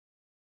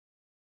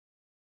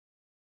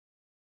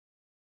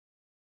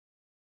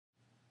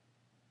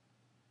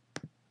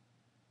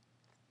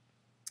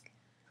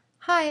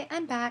Hi,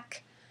 I'm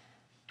back.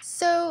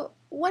 So,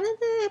 one of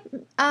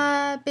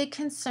the big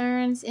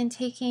concerns in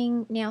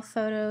taking nail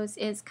photos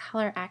is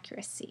color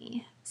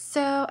accuracy.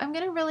 So, I'm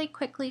going to really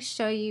quickly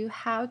show you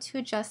how to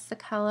adjust the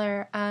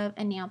color of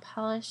a nail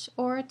polish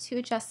or to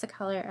adjust the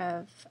color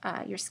of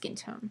your skin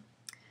tone.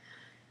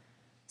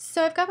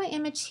 So, I've got my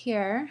image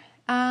here.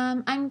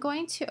 I'm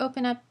going to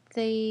open up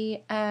the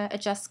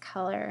Adjust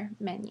Color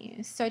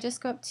menu. So, I just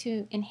go up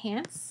to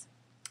Enhance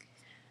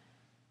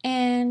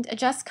and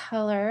Adjust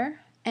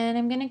Color, and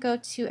I'm going to go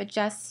to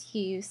Adjust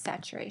Hue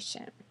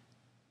Saturation.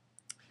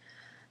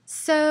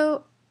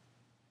 So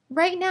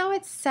right now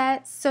it's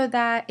set so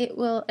that it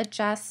will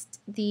adjust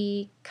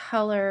the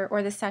color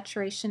or the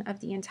saturation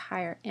of the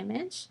entire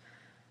image.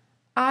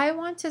 I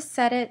want to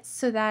set it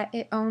so that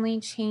it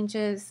only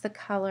changes the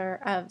color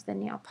of the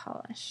nail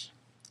polish.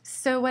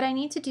 So what I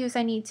need to do is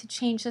I need to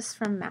change this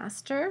from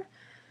master,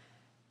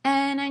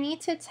 and I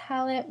need to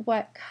tell it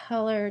what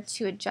color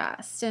to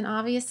adjust. And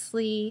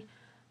obviously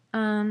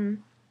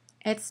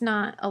it's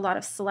not a lot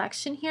of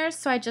selection here,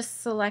 so I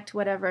just select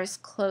whatever is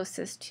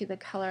closest to the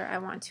color I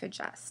want to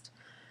adjust.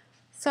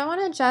 So I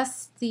want to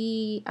adjust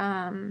the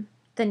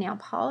nail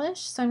polish,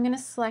 so I'm going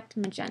to select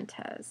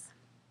magentas.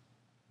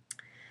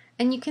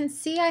 And you can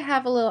see I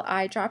have a little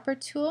eyedropper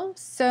tool,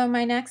 so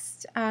my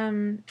next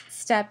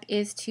step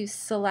is to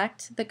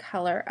select the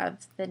color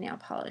of the nail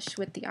polish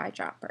with the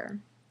eyedropper.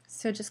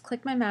 So just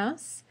click my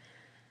mouse.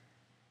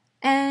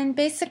 And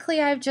basically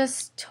I've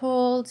just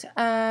told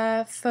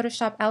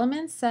Photoshop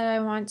Elements that I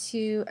want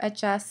to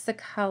adjust the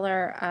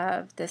color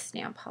of this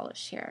nail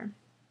polish here.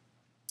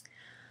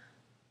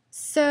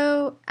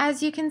 So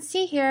as you can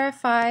see here,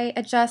 if I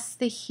adjust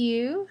the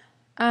hue,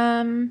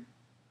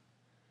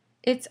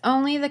 it's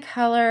only the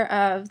color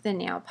of the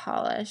nail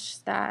polish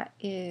that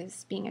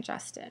is being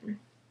adjusted.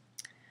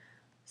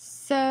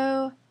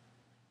 So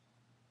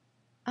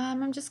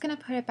I'm just going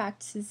to put it back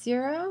to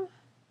 0.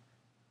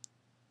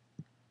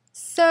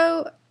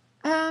 So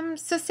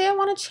say I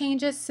want to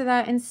change it so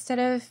that instead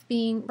of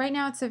being, right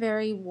now it's a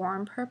very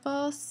warm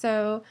purple,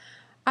 so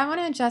I want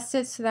to adjust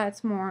it so that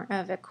it's more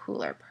of a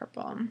cooler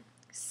purple.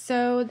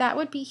 So that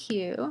would be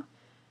hue,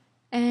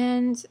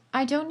 and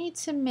I don't need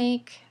to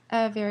make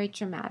a very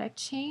dramatic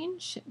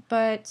change,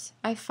 but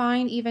I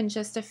find even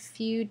just a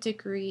few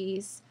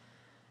degrees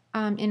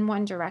in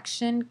one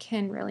direction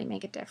can really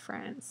make a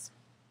difference.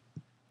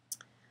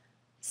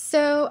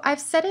 So I've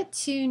set it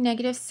to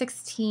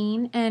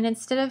 -16, and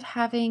instead of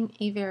having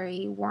a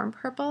very warm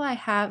purple, I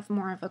have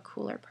more of a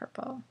cooler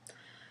purple.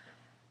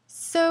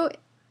 So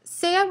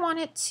say I want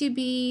it to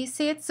be,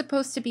 say it's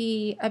supposed to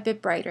be a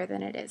bit brighter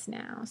than it is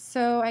now.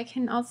 So I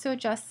can also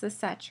adjust the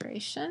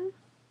saturation.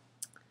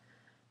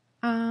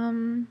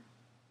 And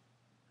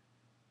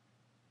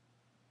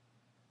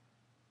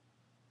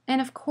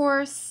of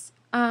course,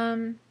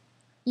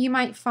 you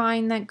might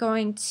find that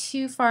going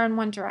too far in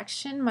one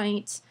direction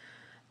might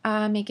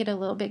make it a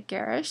little bit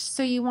garish,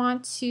 so you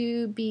want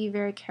to be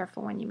very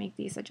careful when you make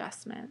these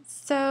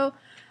adjustments. So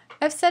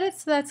I've set it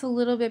so that's a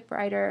little bit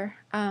brighter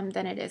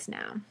than it is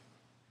now.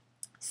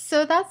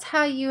 So that's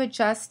how you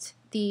adjust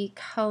the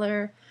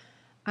color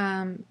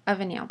of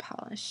a nail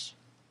polish.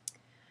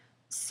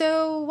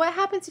 So what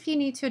happens if you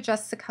need to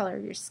adjust the color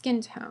of your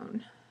skin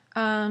tone?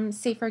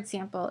 Say for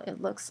example it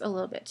looks a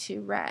little bit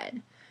too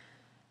red.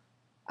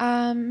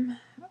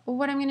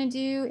 What I'm going to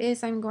do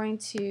is I'm going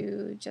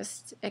to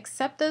just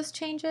accept those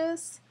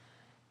changes,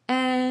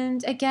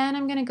 and again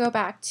I'm going to go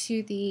back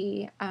to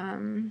the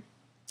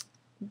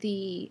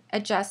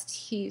Adjust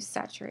Hue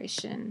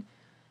Saturation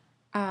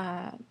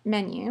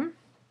menu.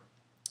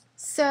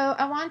 So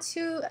I want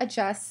to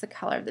adjust the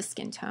color of the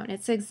skin tone.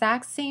 It's the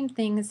exact same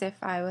thing as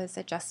if I was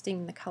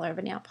adjusting the color of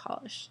a nail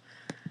polish.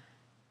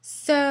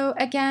 So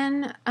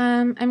again,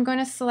 I'm going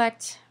to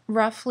select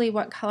roughly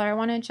what color I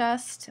want to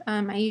adjust.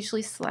 I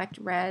usually select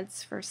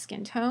reds for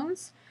skin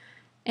tones,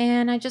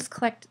 and I just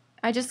click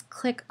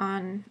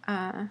on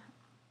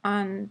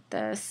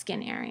the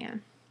skin area.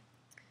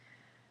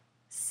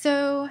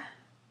 So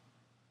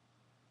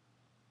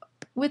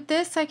with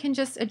this, I can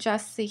just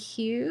adjust the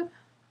hue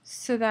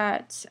so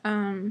that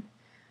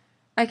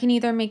I can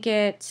either make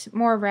it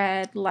more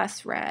red,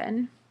 less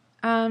red.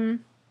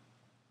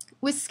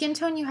 With skin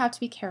tone, you have to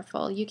be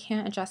careful. You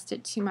can't adjust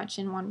it too much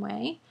in one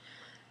way.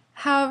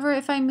 However,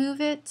 if I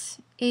move it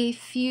a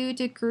few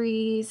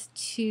degrees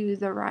to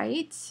the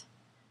right,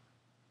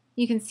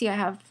 you can see I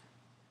have,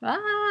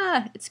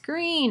 it's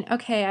green.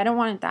 Okay, I don't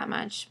want it that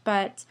much,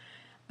 but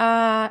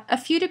a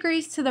few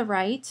degrees to the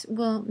right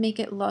will make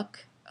it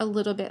look a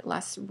little bit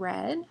less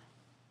red.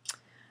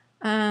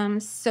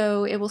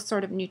 So it will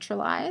sort of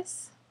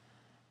neutralize.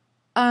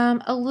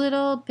 A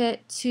little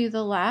bit to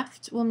the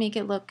left will make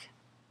it look,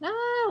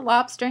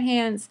 lobster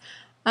hands,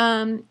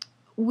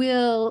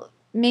 will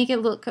make it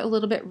look a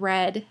little bit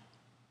red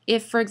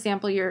if, for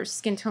example, your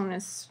skin tone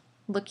is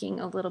looking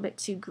a little bit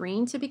too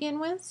green to begin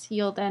with.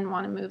 You'll then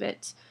want to move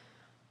it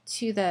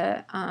to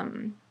the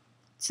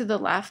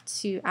left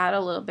to add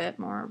a little bit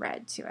more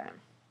red to it.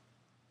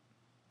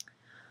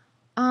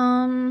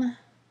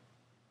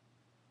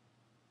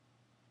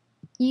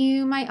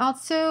 You might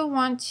also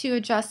want to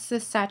adjust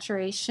the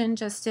saturation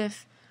just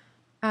if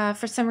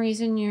for some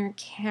reason your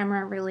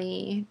camera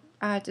really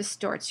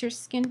distorts your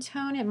skin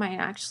tone. It might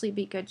actually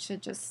be good to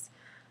just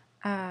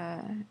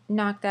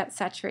knock that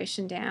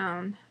saturation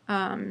down.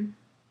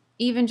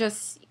 Even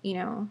just,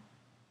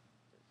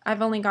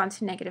 I've only gone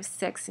to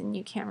 -6 and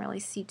you can't really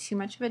see too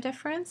much of a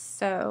difference.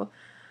 So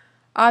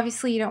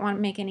obviously you don't want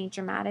to make any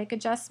dramatic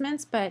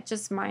adjustments, but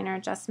just minor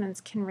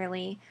adjustments can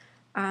really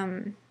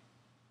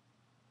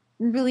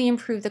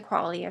improve the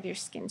quality of your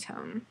skin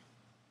tone.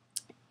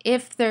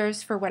 If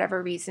there's, for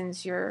whatever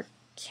reasons, your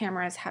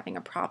camera is having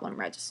a problem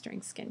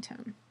registering skin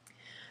tone.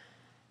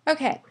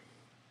 Okay,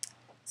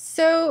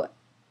 so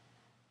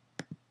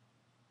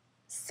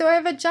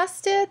I've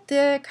adjusted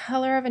the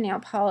color of a nail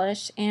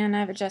polish and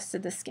I've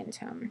adjusted the skin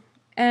tone.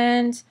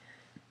 And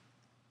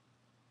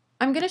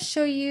I'm going to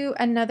show you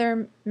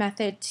another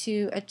method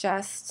to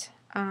adjust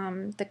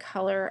the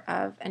color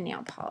of a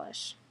nail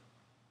polish.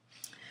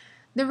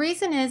 The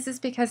reason is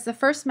because the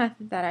first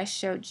method that I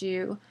showed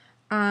you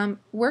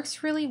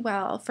works really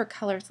well for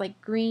colors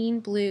like green,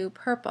 blue,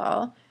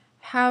 purple.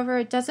 However,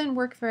 it doesn't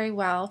work very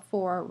well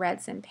for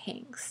reds and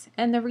pinks.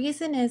 And the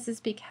reason is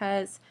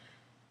because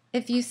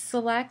if you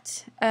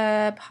select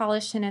a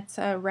polish and it's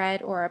a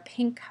red or a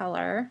pink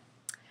color,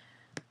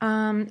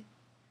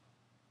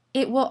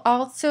 it will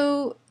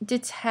also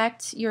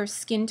detect your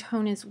skin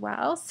tone as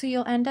well, so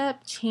you'll end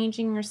up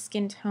changing your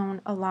skin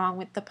tone along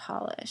with the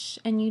polish,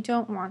 and you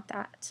don't want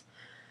that.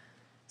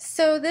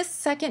 So this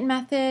second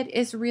method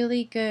is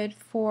really good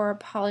for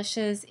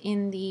polishes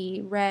in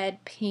the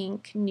red,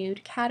 pink,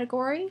 nude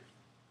category,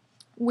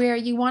 where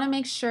you want to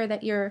make sure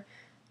that you're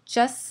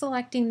just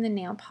selecting the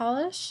nail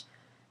polish,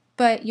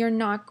 but you're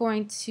not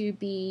going to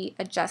be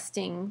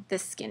adjusting the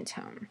skin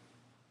tone.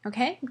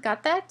 Okay,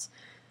 got that?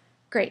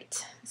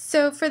 Great.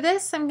 So for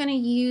this, I'm going to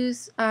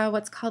use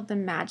what's called the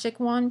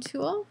Magic Wand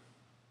tool.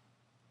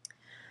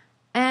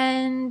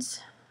 And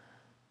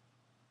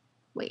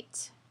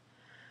wait.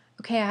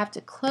 Okay, I have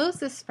to close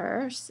this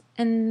first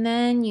and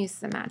then use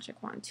the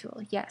Magic Wand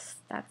tool. Yes,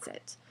 that's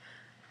it.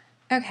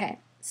 Okay,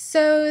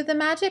 so the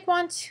Magic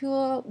Wand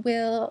tool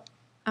will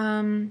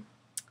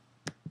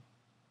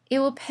it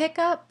will pick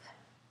up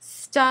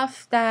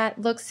stuff that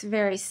looks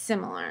very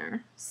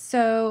similar.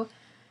 So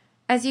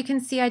as you can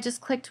see, I just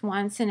clicked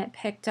once and it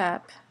picked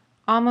up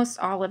almost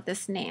all of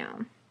this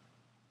nail.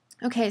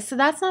 Okay, so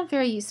that's not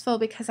very useful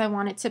because I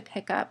want it to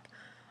pick up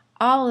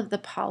all of the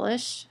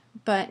polish,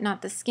 but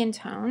not the skin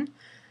tone.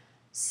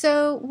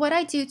 So what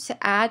I do to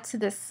add to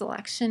this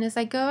selection is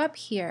I go up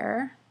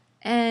here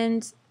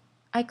and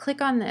I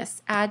click on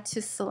this, Add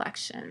to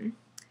Selection.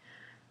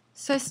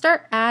 So I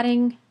start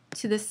adding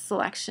to this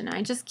selection.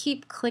 I just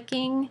keep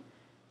clicking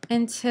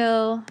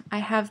until I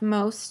have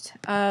most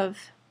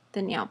of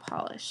the nail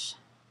polish.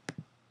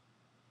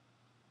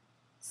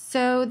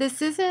 So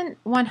this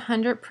isn't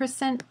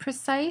 100%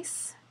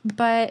 precise,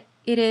 but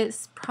it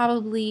is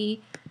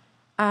probably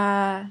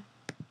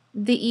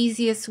the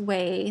easiest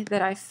way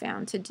that I've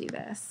found to do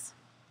this.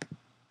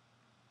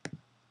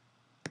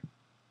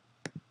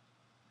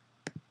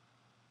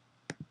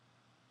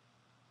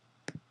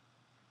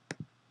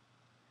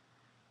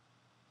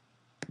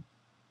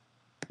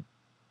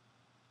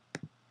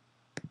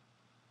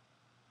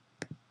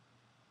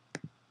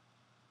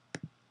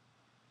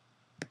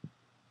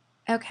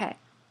 Okay,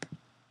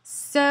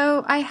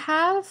 so I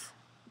have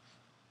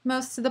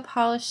most of the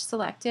polish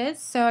selected,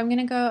 so I'm going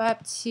to go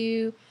up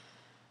to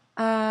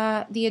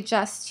the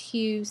Adjust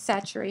Hue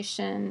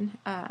Saturation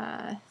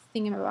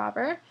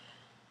thingamabobber,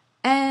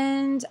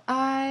 and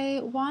I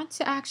want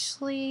to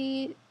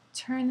actually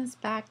turn this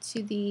back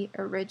to the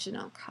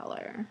original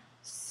color.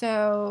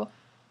 So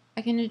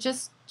I can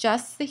just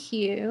adjust the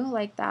hue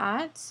like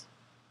that.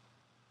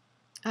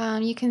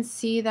 You can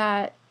see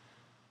that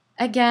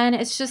again,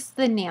 it's just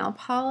the nail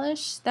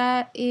polish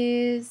that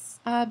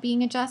is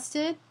being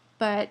adjusted,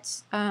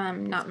 but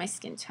not my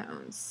skin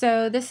tone.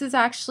 So this is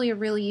actually a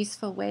really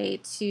useful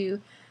way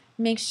to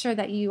make sure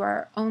that you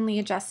are only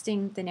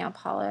adjusting the nail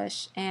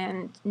polish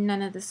and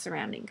none of the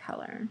surrounding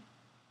color.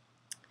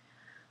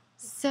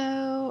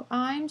 So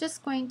I'm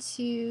just going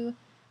to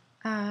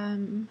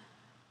try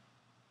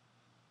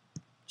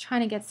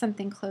to get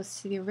something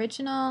close to the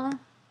original,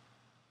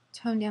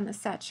 tone down the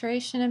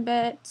saturation a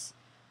bit.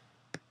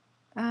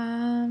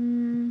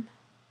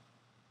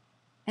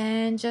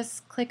 And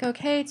just click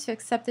OK to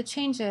accept the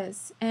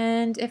changes.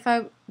 And if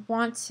I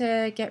want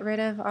to get rid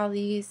of all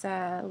these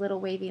little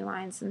wavy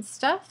lines and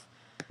stuff,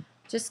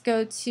 just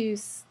go to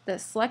the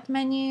Select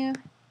menu,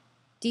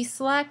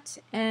 deselect,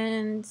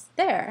 and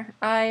there,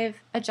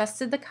 I've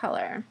adjusted the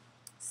color.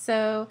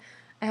 So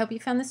I hope you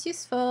found this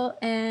useful,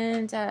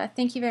 and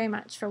thank you very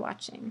much for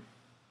watching.